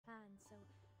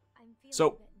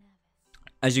So,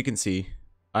 as you can see,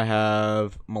 I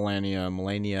have Melania, um,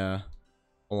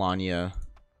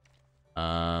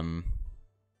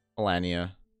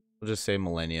 Melania. We'll just say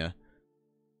Melania.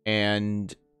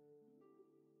 And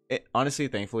it honestly,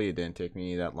 thankfully, it didn't take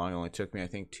me that long. It only took me, I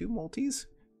think, 2 multis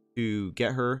to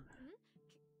get her.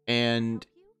 And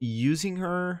using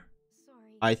her,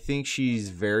 I think she's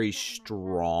very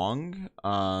strong.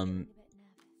 The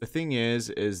thing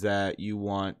is that you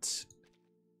want.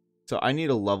 So I need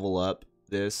to level up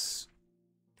this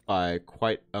by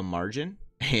quite a margin,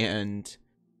 and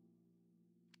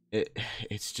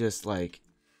it's just like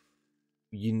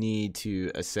you need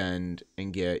to ascend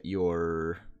and get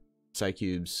your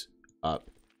Psycubes up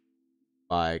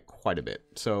by quite a bit.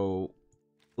 So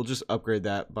we'll just upgrade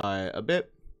that by a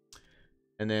bit,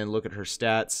 and then look at her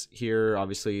stats here.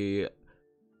 Obviously,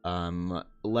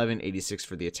 1186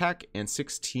 for the attack and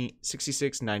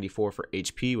 6694 for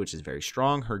HP, which is very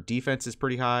strong. Her defense is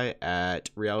pretty high, at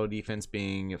reality defense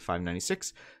being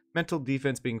 596, mental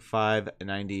defense being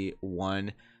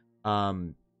 591.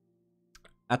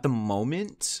 At the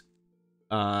moment,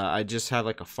 I just have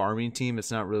like a farming team.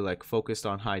 It's not really like focused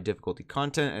on high difficulty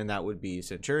content, and that would be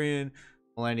Centurion,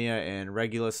 Millennia, and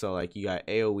Regulus. So like you got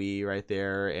AoE right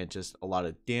there and just a lot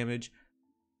of damage.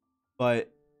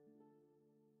 But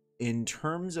in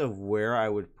terms of where I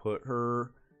would put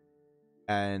her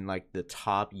and like the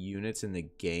top units in the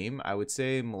game, I would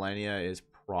say Millennia is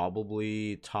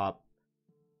probably top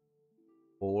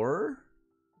 4,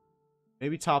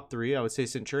 maybe top 3. I would say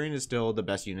Centurion is still the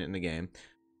best unit in the game.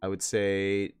 I would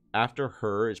say after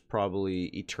her is probably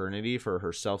Eternity for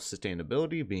her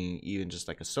self-sustainability, being even just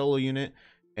like a solo unit.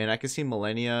 And I can see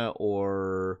Millennia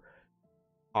or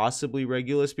possibly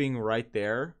Regulus being right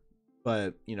there.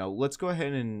 But, you know, let's go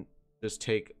ahead and just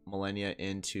take Millennia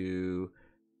into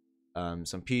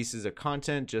some pieces of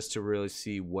content just to really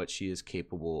see what she is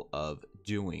capable of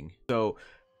doing. So,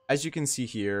 as you can see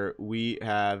here, we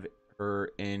have her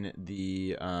in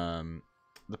the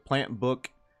plant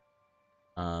book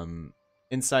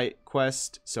insight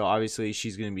quest. So obviously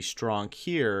she's going to be strong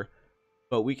here,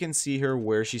 but we can see her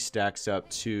where she stacks up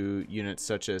to units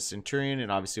such as Centurion,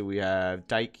 and obviously we have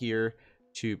Dyke here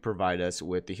to provide us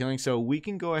with the healing. So we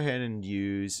can go ahead and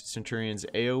use Centurion's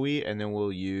AoE, and then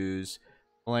we'll use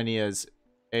Millennia's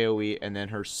AoE and then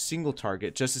her single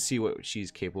target just to see what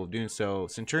she's capable of doing. So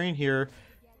Centurion here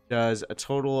does a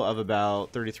total of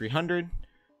about 3,300,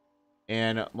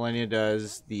 and Millennia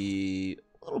does the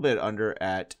little bit under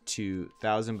at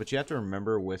 2,000. But you have to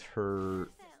remember, with her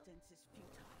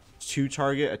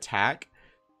 2-target attack,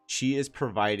 she is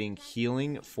providing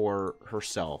healing for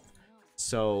herself.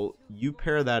 So you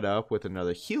pair that up with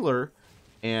another healer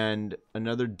and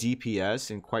another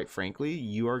DPS, and quite frankly,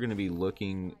 you are going to be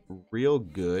looking real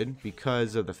good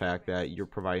because of the fact that you're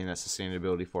providing that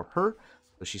sustainability for her,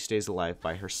 so she stays alive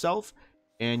by herself,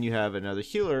 and you have another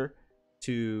healer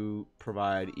to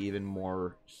provide even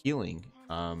more healing.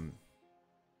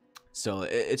 So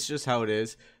it's just how it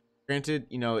is. Granted,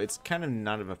 you know, it's kind of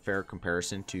not of a fair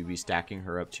comparison to be stacking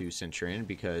her up to Centurion,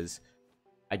 because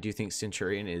I do think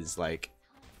Centurion is like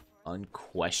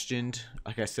unquestioned,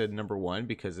 like I said, #1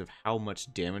 because of how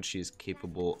much damage she is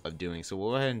capable of doing. So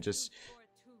we'll go ahead and just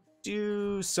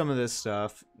do some of this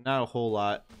stuff, not a whole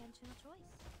lot,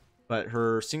 but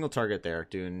her single target there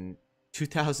doing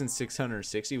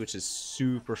 2,660, which is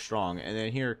super strong. And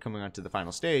then here, coming on to the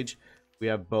final stage, we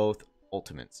have both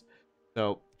ultimates.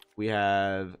 So we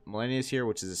have Millennia's here,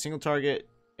 which is a single target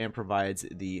and provides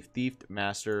the Thief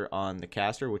Master on the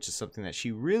caster, which is something that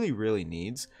she really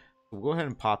needs. We'll go ahead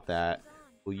and pop that.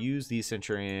 We'll use the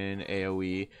Centurion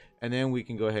AoE, and then we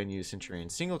can go ahead and use Centurion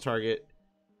single target.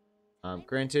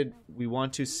 Granted, we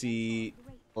want to see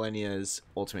Millennia's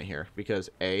ultimate here because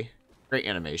great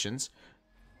animations.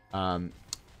 And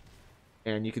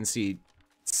you can see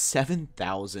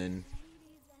 7,000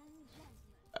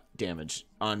 damage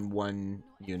on one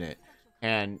unit,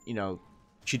 and you know,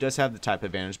 she does have the type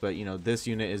advantage, but you know, this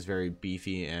unit is very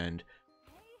beefy and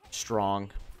strong.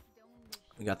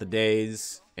 We got the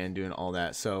days and doing all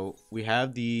that, so we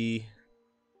have the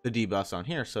debuffs on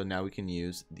here. So now we can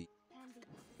use the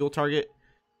dual target.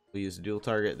 We use the dual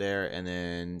target there, and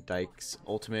then Dyke's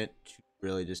ultimate to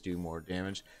really just do more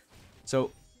damage.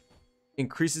 So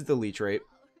increases the leech rate,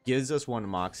 gives us 1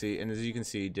 moxie, and as you can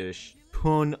see, did a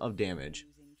ton of damage.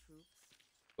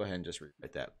 Go ahead and just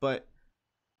rewrite that. But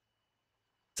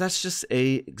that's just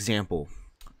a example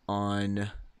on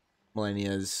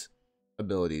Millennia's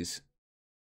abilities.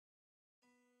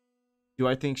 Do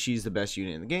I think she's the best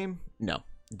unit in the game? No.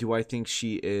 Do I think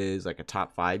she is like a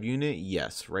top 5 unit?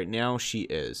 Yes. Right now she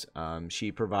is.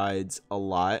 She provides a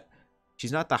lot.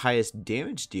 She's not the highest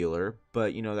damage dealer,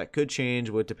 but you know that could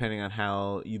change with depending on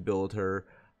how you build her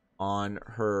on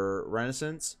her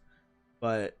Renaissance.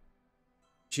 But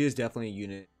she is definitely a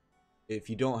unit. If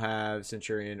you don't have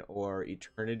Centurion or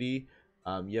Eternity,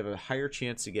 you have a higher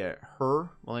chance to get her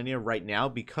Malenia right now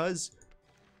because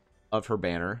of her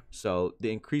banner. So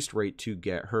the increased rate to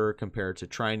get her compared to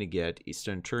trying to get a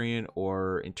Centurion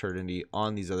or Eternity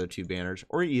on these other two banners,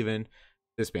 or even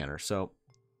this banner. So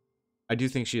I do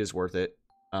think she is worth it.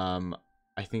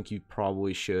 I think you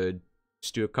probably should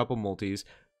just do a couple multis.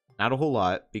 Not a whole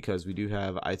lot, because we do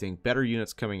have, I think, better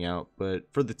units coming out.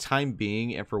 But for the time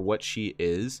being and for what she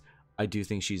is, I do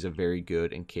think she's a very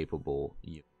good and capable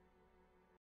unit.